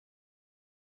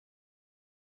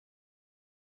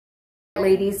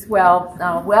Ladies, well,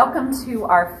 welcome to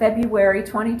our February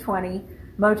 2020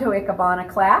 Moto Ikebana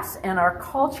class, and our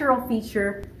cultural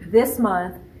feature this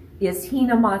month is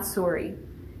Hina Matsuri.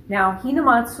 Now, Hina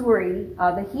Matsuri,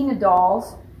 the Hina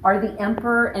dolls, are the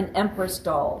Emperor and Empress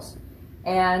dolls.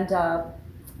 And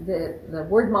the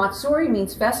word Matsuri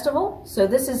means festival, so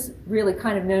this is really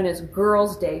kind of known as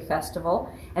Girls' Day Festival.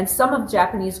 And some of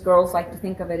Japanese girls like to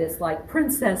think of it as like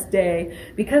Princess Day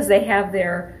because they have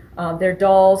their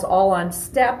dolls all on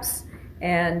steps,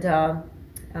 and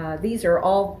these are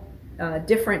all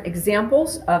different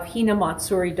examples of Hina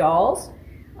Matsuri dolls.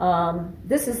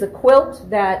 This is a quilt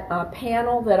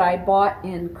panel that I bought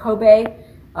in Kobe,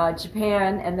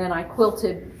 Japan, and then I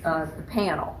quilted the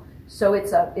panel. So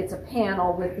it's a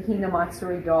panel with the Hina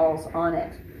Matsuri dolls on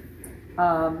it.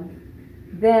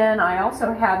 Then I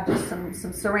also have just some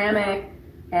ceramic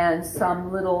and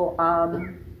some little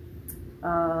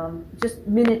just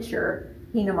miniature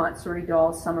Hina Matsuri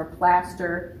dolls. Some are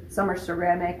plaster, some are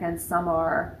ceramic, and some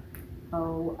are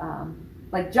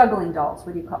like juggling dolls.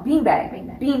 What do you call it?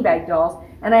 Beanbag dolls.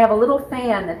 And I have a little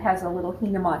fan that has a little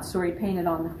Hina Matsuri painted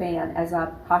on the fan as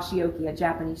a hashioki, a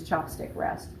Japanese chopstick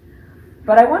rest.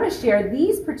 But I want to share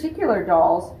these particular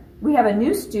dolls. We have a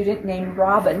new student named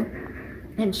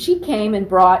Robin, and she came and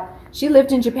she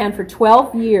lived in Japan for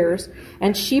 12 years,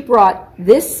 and she brought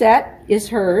this set is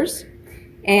hers,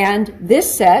 and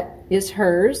this set is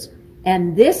hers,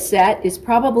 and this set is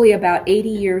probably about 80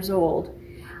 years old,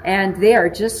 and they are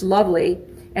just lovely.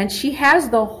 And she has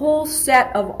the whole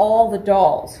set of all the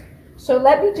dolls. So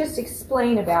let me just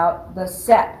explain about the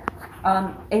set.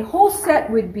 A whole set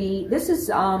would be, this is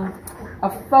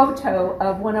a photo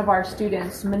of one of our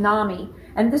students, Minami,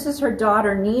 and this is her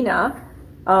daughter Nina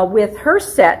with her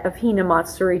set of Hina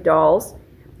Matsuri dolls.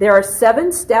 There are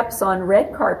 7 steps on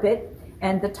red carpet,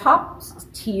 and the top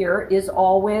tier is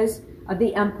always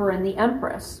the Emperor and the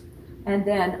Empress. And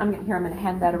then, I'm going to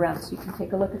hand that around so you can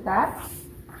take a look at that.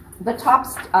 The top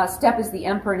step is the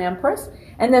Emperor and Empress,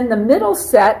 and then the middle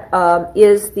set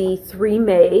is the 3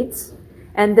 maids,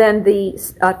 and then the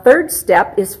third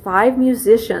step is 5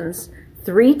 musicians,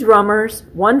 3 drummers,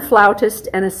 1 flautist,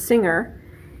 and a singer.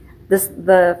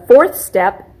 The 4th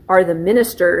step are the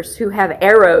ministers, who have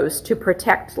arrows to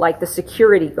protect, like the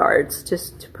security guards, to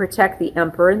protect the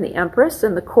Emperor and the Empress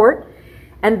and the court.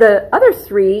 And the other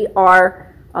 3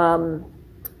 are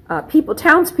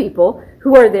townspeople,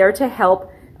 who are there to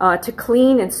help to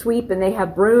clean and sweep, and they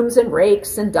have brooms and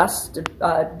rakes and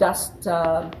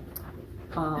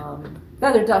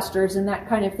feather dusters and that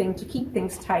kind of thing to keep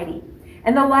things tidy.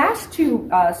 And the last 2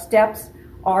 steps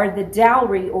are the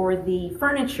dowry, or the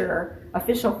furniture,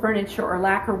 official furniture or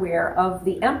lacquerware of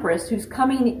the Empress, who's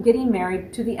getting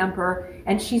married to the Emperor,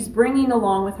 and she's bringing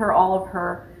along with her all of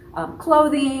her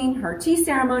clothing, her tea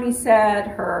ceremony set,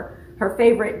 her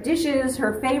favorite dishes,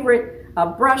 her favorite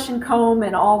brush and comb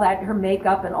and all that, her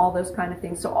makeup and all those kind of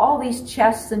things. So all these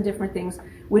chests and different things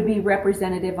would be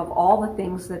representative of all the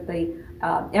things that the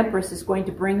Empress is going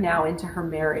to bring now into her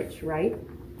marriage, right?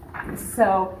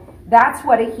 So that's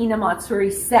what a Hina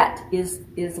Matsuri set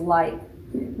is like.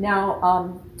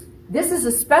 Now, this is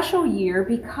a special year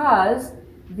because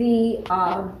the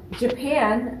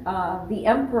Japan, the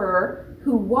Emperor,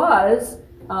 who was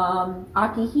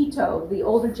Akihito, the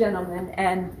older gentleman,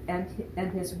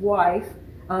 and his wife,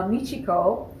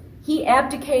 Michiko, he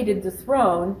abdicated the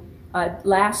throne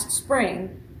last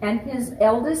spring, and his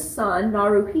eldest son,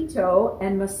 Naruhito,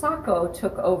 and Masako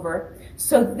took over.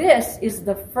 So this is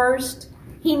the first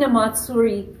Hina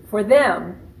Matsuri for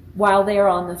them while they are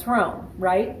on the throne,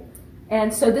 right?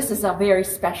 And so this is a very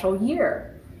special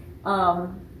year.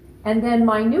 And then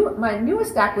my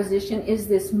newest acquisition is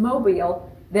this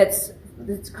mobile that's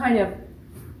kind of,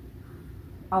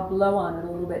 I'll blow on it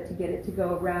a little bit to get it to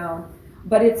go around,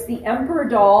 but it's the Emperor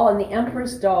doll and the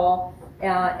Empress doll,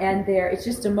 and it's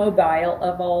just a mobile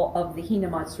of all of the Hina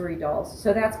Matsuri dolls.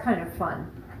 So that's kind of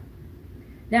fun.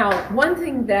 Now, one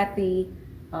thing that the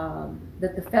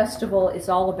festival is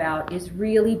all about is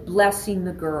really blessing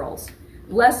the girls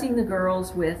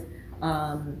with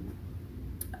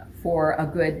for a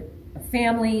good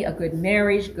family, a good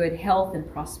marriage, good health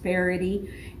and prosperity,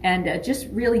 and just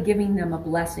really giving them a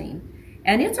blessing.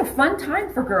 And it's a fun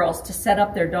time for girls to set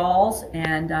up their dolls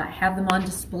and have them on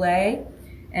display.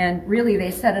 And really,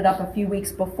 they set it up a few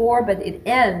weeks before, but it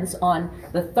ends on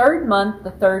the 3rd month,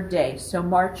 the 3rd day, so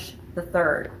March the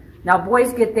 3rd. Now,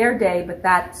 boys get their day, but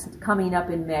that's coming up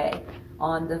in May,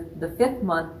 on the 5th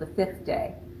month, the 5th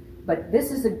day. But this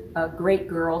is a great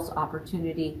girls'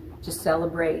 opportunity to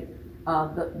celebrate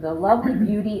the lovely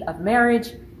beauty of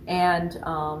marriage and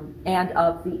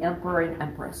of the Emperor and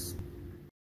Empress.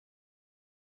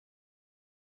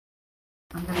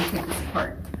 I'm going to take this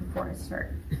apart before I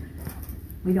start.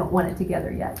 We don't want it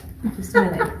together yet. Just a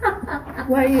minute.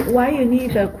 Why you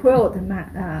need a quilt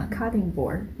cutting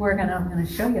board? I'm gonna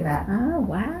show you that. Oh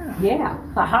wow! Yeah.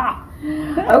 Haha.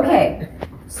 Okay.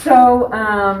 So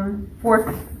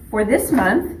for this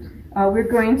month, we're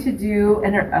going to do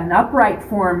an upright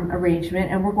form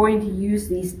arrangement, and we're going to use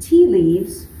these tea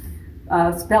leaves,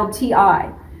 spelled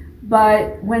T-I.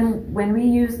 But when we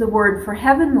use the word for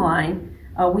heaven line,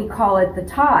 we call it the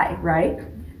tie, right?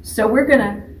 So we're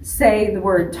gonna say the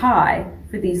word tie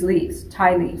for these leaves,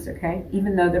 tie leaves, okay?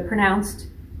 Even though they're pronounced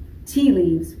tea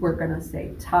leaves, we're gonna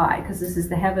say tie, because this is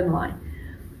the heaven line.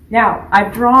 Now,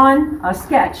 I've drawn a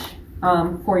sketch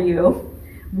for you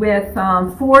with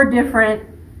four different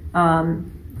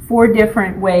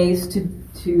ways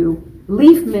to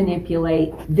leaf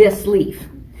manipulate this leaf.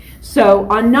 So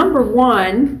on number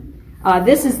one,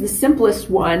 this is the simplest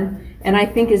one, and I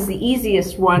think is the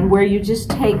easiest one, where you just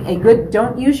take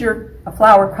don't use your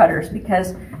flower cutters,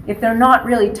 because if they're not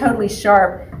really totally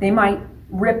sharp, they might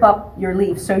rip up your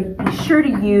leaf. So be sure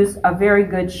to use a very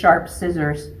good sharp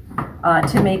scissors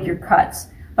to make your cuts.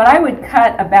 But I would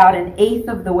cut about 1/8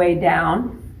 of the way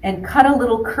down and cut a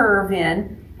little curve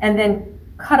in, and then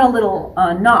cut a little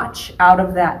notch out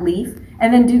of that leaf,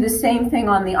 and then do the same thing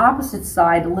on the opposite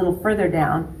side a little further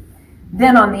down.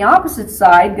 Then on the opposite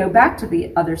side, go back to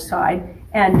the other side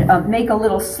and make a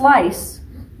little slice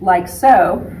like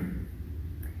so.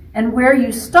 And where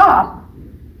you stop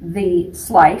the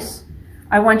slice,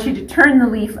 I want you to turn the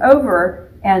leaf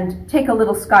over and take a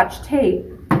little Scotch tape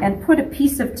and put a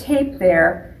piece of tape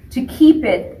there to keep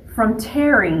it from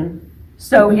tearing.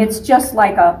 So it's just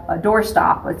like a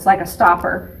doorstop. It's like a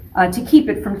stopper to keep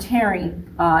it from tearing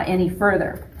any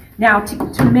further. Now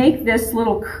to make this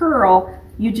little curl,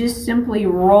 you just simply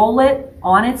roll it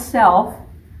on itself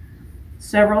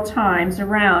several times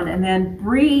around, and then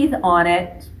breathe on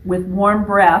it with warm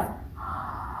breath,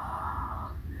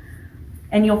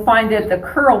 and you'll find that the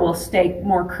curl will stay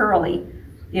more curly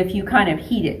if you kind of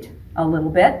heat it a little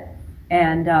bit.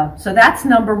 And so that's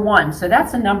number one. So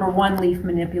that's a number one leaf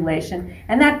manipulation,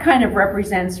 and that kind of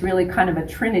represents really kind of a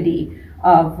trinity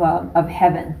of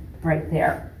heaven right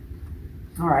there.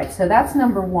 All right, so that's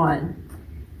number one.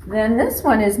 Then this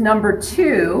one is number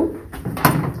two.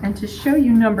 And to show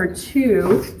you number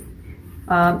two,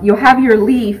 you'll have your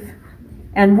leaf,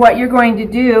 and what you're going to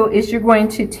do is you're going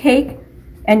to take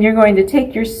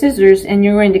your scissors and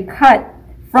you're going to cut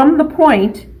from the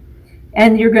point,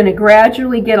 and you're going to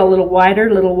gradually get a little wider,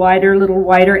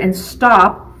 and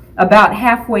stop about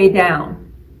halfway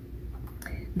down.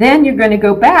 Then you're going to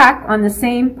go back on the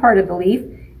same part of the leaf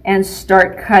and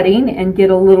start cutting and get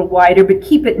a little wider, but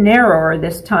keep it narrower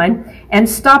this time, and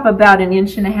stop about 1.5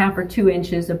 inches or 2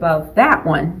 inches above that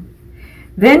one.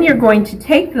 Then you're going to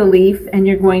take the leaf and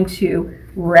you're going to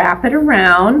wrap it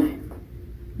around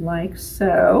like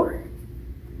so,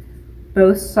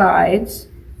 both sides,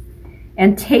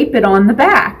 and tape it on the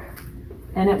back.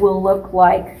 And it will look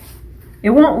like,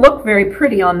 it won't look very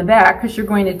pretty on the back because you're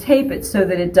going to tape it so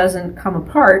that it doesn't come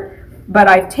apart, but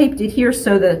I've taped it here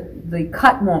so that the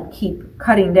cut won't keep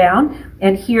cutting down,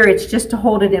 and here it's just to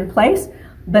hold it in place.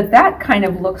 But that kind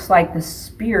of looks like the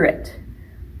spirit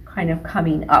kind of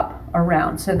coming up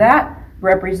around. So that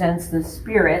represents the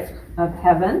spirit of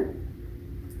heaven.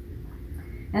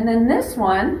 And then this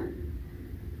one,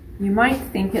 you might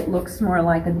think it looks more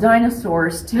like a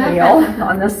dinosaur's tail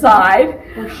on the side.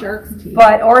 Or shark's teeth.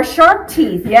 Or shark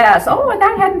teeth, yes. Oh, and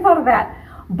I hadn't thought of that.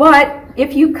 But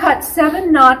if you cut 7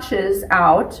 notches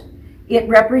out, it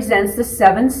represents the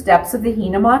 7 steps of the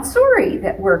Hina Matsuri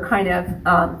that we're kind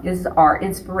of, is our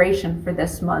inspiration for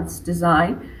this month's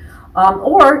design.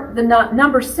 Or the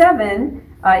number 7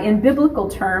 in biblical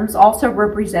terms also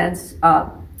represents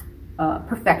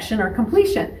perfection or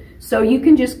completion. So you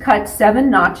can just cut 7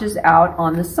 notches out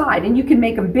on the side, and you can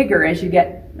make them bigger as you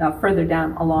get further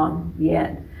down along the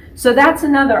end. So that's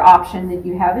another option that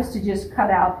you have, is to just cut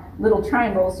out little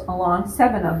triangles along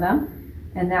 7 of them.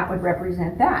 And that would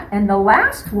represent that. And the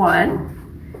last one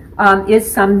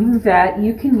is something that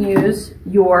you can use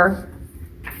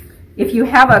if you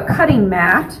have a cutting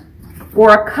mat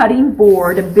or a cutting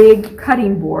board, a big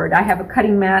cutting board. I have a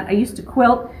cutting mat. I used to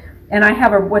quilt, and I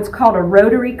have what's called a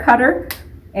rotary cutter.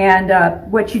 And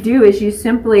what you do is you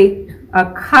simply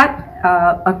cut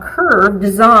a curve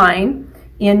design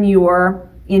in your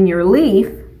leaf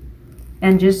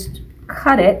and just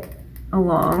cut it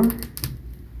along.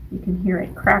 You can hear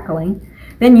it crackling.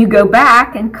 Then you go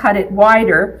back and cut it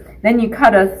wider. Then you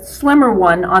cut a slimmer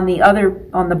one on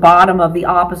the bottom of the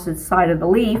opposite side of the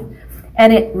leaf,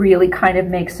 and it really kind of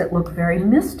makes it look very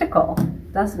mystical,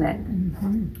 doesn't it?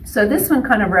 Mm-hmm. So this one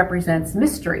kind of represents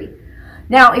mystery.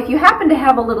 Now, if you happen to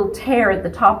have a little tear at the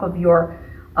top of your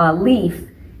leaf,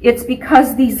 it's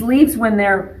because these leaves, when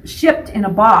they're shipped in a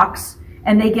box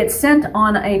and they get sent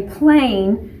on a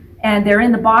plane and they're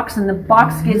in the box and the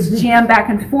box gets jammed back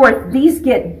and forth, these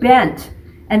get bent.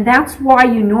 And that's why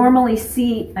you normally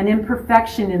see an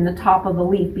imperfection in the top of the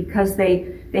leaf, because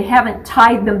they haven't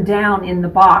tied them down in the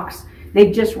box.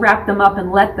 They've just wrapped them up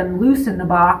and let them loose in the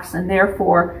box, and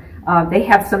therefore they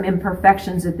have some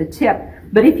imperfections at the tip.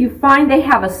 But if you find they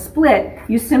have a split,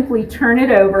 you simply turn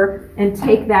it over and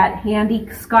take that handy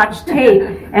Scotch tape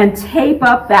and tape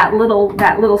up that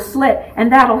little slit,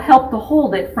 and that'll help to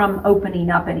hold it from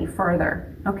opening up any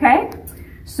further. Okay?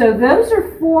 So those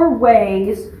are 4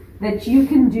 ways that you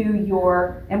can do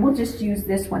your, and we'll just use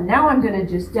this one. Now I'm going to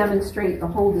just demonstrate the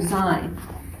whole design.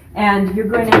 And you're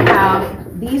going to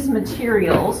have these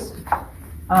materials.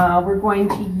 We're going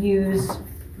to use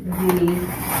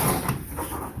the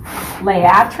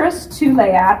Liatris, 2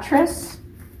 Liatris,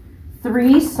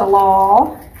 3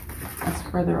 Salal, that's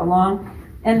further along,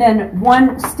 and then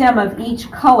 1 stem of each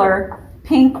color,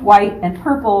 pink, white, and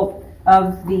purple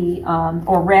of the,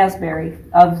 or raspberry,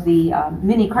 of the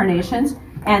mini carnations,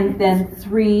 and then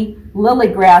 3 lily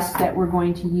grass that we're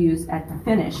going to use at the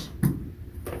finish.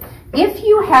 If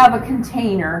you have a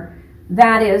container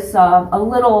that is a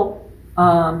little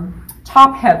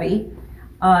top heavy,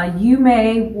 you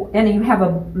may, and you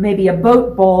have maybe a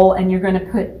boat bowl and you're going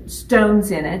to put stones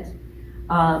in it,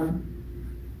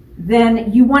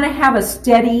 then you want to have a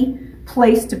steady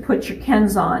place to put your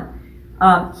kenzan.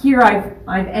 Here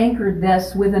I've anchored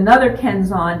this with another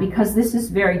kenzan because this is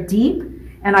very deep,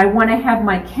 and I want to have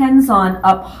my kenzan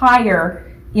up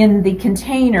higher in the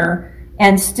container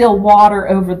and still water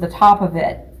over the top of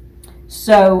it.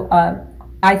 So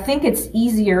I think it's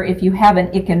easier if you have an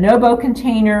Ikenobo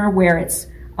container where it's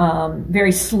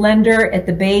very slender at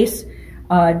the base.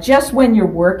 Just when you're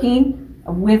working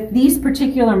with these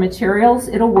particular materials,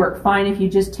 it'll work fine if you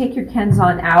just take your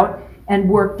kenzan out and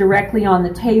work directly on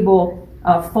the table,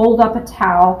 fold up a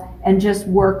towel, and just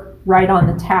work right on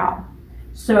the towel.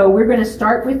 So we're going to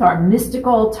start with our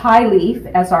mystical tie leaf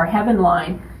as our heaven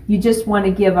line. You just want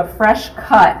to give a fresh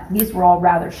cut. These were all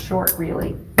rather short,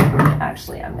 really.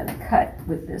 Actually, I'm going to cut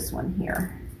with this one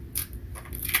here.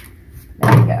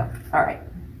 There we go. All right.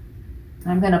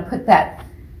 I'm going to put that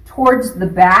towards the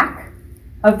back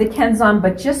of the kenzan,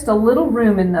 but just a little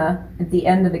room at the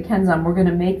end of the kenzan. We're going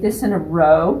to make this in a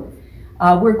row.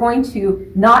 We're going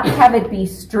to not have it be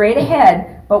straight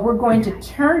ahead, but we're going to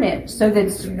turn it so that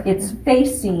it's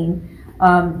facing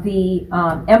the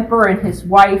emperor and his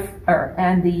wife, or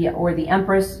the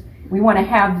empress. We want to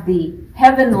have the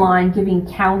heaven line giving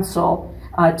counsel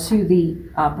to the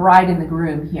bride and the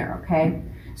groom here. Okay.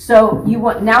 So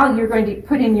now you're going to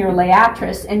put in your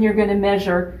Liatris, and you're going to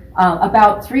measure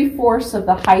about 3/4 of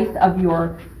the height of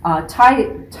your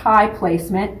tie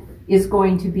placement is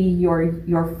going to be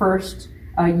your first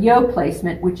yo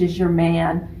placement, which is your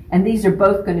man, and these are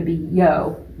both going to be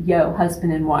yo,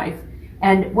 husband and wife.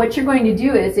 And what you're going to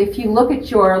do is, if you look at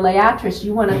your Liatris,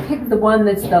 you want to pick the one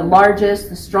that's the largest,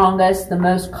 the strongest, the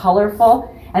most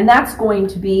colorful, and that's going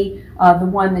to be the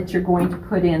one that you're going to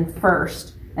put in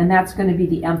first, and that's going to be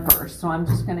the emperor. So I'm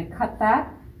just going to cut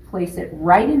that, place it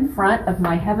right in front of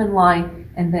my heaven line,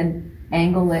 and then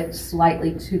angle it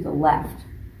slightly to the left.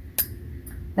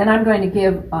 Then I'm going to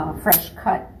give a fresh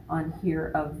cut on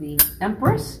here of the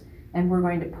empress, and we're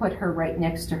going to put her right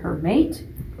next to her mate,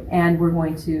 and we're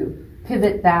going to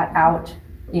pivot that out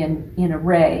in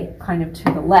array kind of to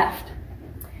the left.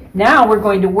 Now we're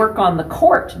going to work on the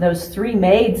court, those 3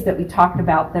 maids that we talked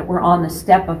about that were on the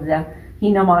step of the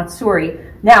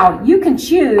Hinamatsuri. Now you can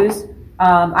choose,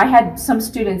 I had some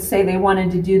students say they wanted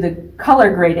to do the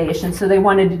color gradation, so they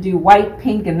wanted to do white,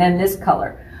 pink, and then this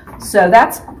color. So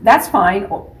that's fine.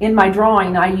 In my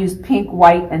drawing I used pink,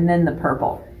 white, and then the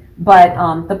purple. But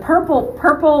the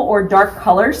purple or dark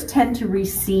colors tend to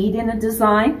recede in a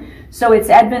design, so it's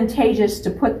advantageous to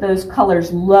put those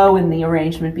colors low in the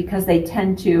arrangement because they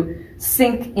tend to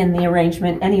sink in the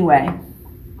arrangement anyway.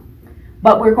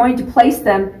 But we're going to place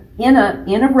them in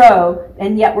a row,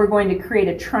 and yet we're going to create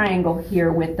a triangle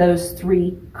here with those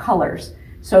 3 colors.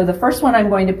 So the first one I'm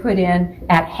going to put in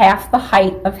at half the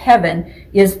height of heaven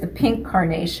is the pink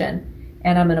carnation,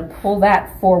 and I'm going to pull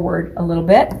that forward a little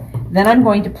bit. Then I'm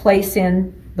going to place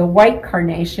in the white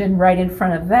carnation right in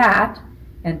front of that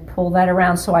and pull that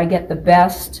around so I get the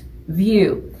best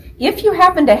view. If you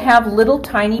happen to have little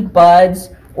tiny buds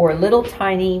or little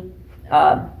tiny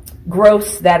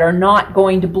growths that are not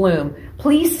going to bloom,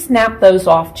 please snap those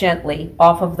off gently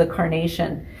off of the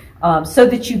carnation so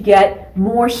that you get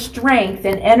more strength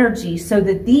and energy so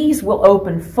that these will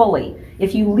open fully.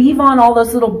 If you leave on all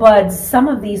those little buds, some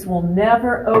of these will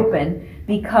never open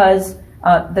because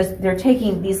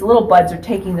these little buds are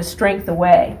taking the strength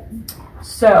away.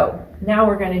 So now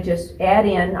we're going to just add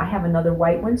in, I have another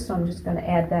white one, so I'm just going to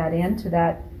add that in to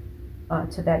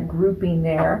that grouping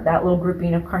there, that little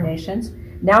grouping of carnations.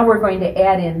 Now we're going to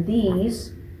add in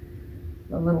these,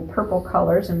 the little purple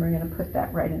colors, and we're going to put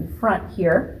that right in front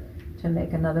here to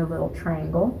make another little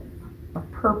triangle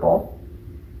of purple.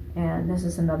 And this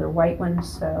is another white one,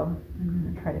 so I'm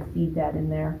going to try to feed that in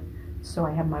there. So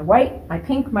I have my white, my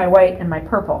pink, my white, and my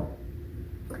purple.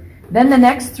 Then the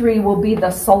next three will be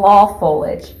the salal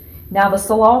foliage. Now the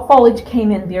salal foliage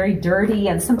came in very dirty,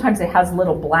 and sometimes it has a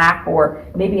little black, or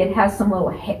maybe it has some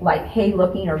little like hay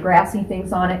looking or grassy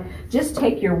things on it. Just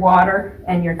take your water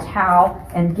and your towel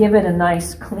and give it a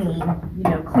nice clean,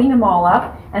 clean them all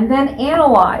up, and then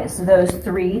analyze those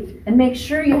three and make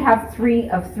sure you have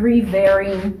three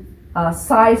varying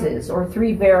sizes or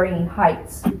three varying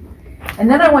heights. And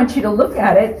then I want you to look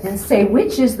at it and say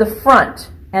which is the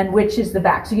front and which is the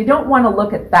back. So you don't want to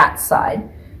look at that side.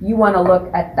 You want to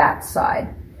look at that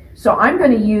side. So I'm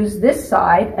going to use this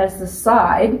side as the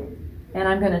side, and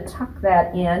I'm going to tuck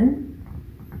that in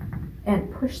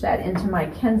and push that into my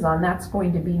Kenzon. That's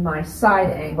going to be my side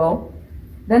angle.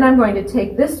 Then I'm going to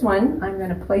take this one, I'm going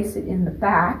to place it in the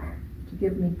back to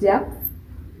give me depth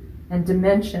and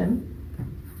dimension.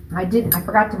 I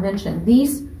forgot to mention,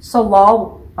 these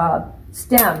salal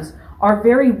stems are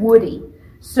very woody.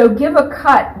 So give a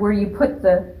cut where you put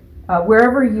the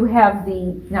wherever you have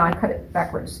now I cut it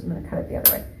backwards, I'm going to cut it the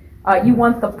other way. You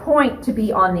want the point to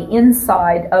be on the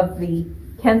inside of the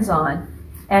Kenzon,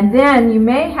 and then you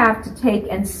may have to take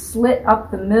and slit up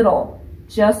the middle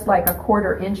just like a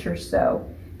 1/4 inch or so,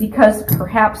 because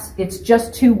perhaps it's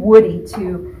just too woody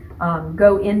to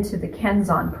go into the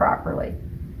Kenzon properly.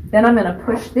 Then I'm going to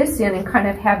push this in and kind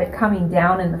of have it coming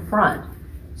down in the front.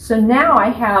 So now I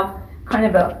have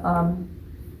kind of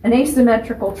an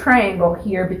asymmetrical triangle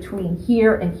here between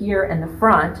here and the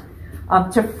front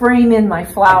to frame in my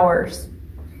flowers.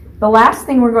 The last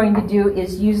thing we're going to do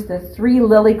is use the 3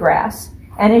 lily grass.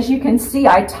 And as you can see,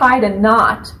 I tied a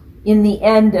knot in the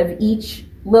end of each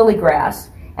lily grass.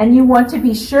 And you want to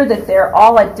be sure that they're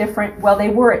all at different, well, they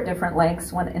were at different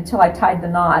lengths until I tied the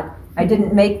knot. I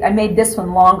made this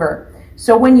one longer.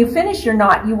 So when you finish your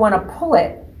knot, you want to pull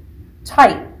it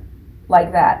tight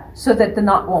like that so that the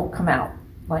knot won't come out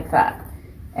like that.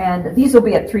 And these will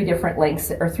be at 3 different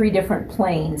lengths, or 3 different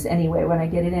planes anyway when I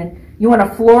get it in. You want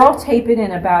to floral tape it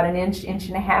in about 1 inch, 1.5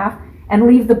 inches, and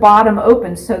leave the bottom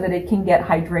open so that it can get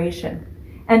hydration.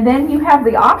 And then you have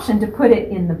the option to put it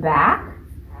in the back,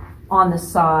 on the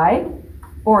side,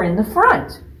 or in the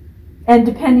front. And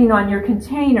depending on your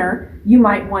container, you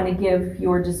might want to give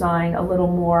your design a little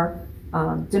more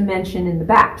dimension in the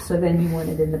back. So then you want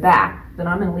it in the back. Then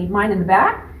I'm going to leave mine in the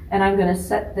back, and I'm going to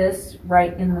set this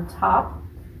right in the top.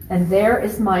 And there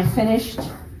is my finished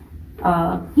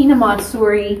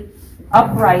Hinamatsuri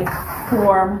upright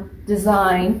form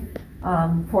design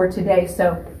for today.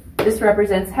 So this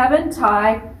represents heaven,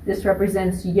 Tai. This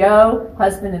represents Yo,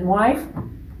 husband and wife.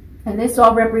 And this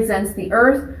all represents the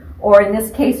earth, or in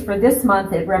this case for this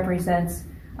month, it represents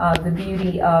the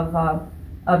beauty of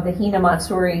the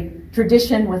Hinamatsuri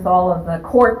tradition with all of the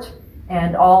court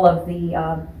and all of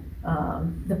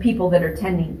the people that are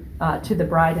tending to the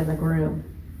bride and the groom.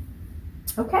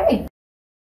 Okay.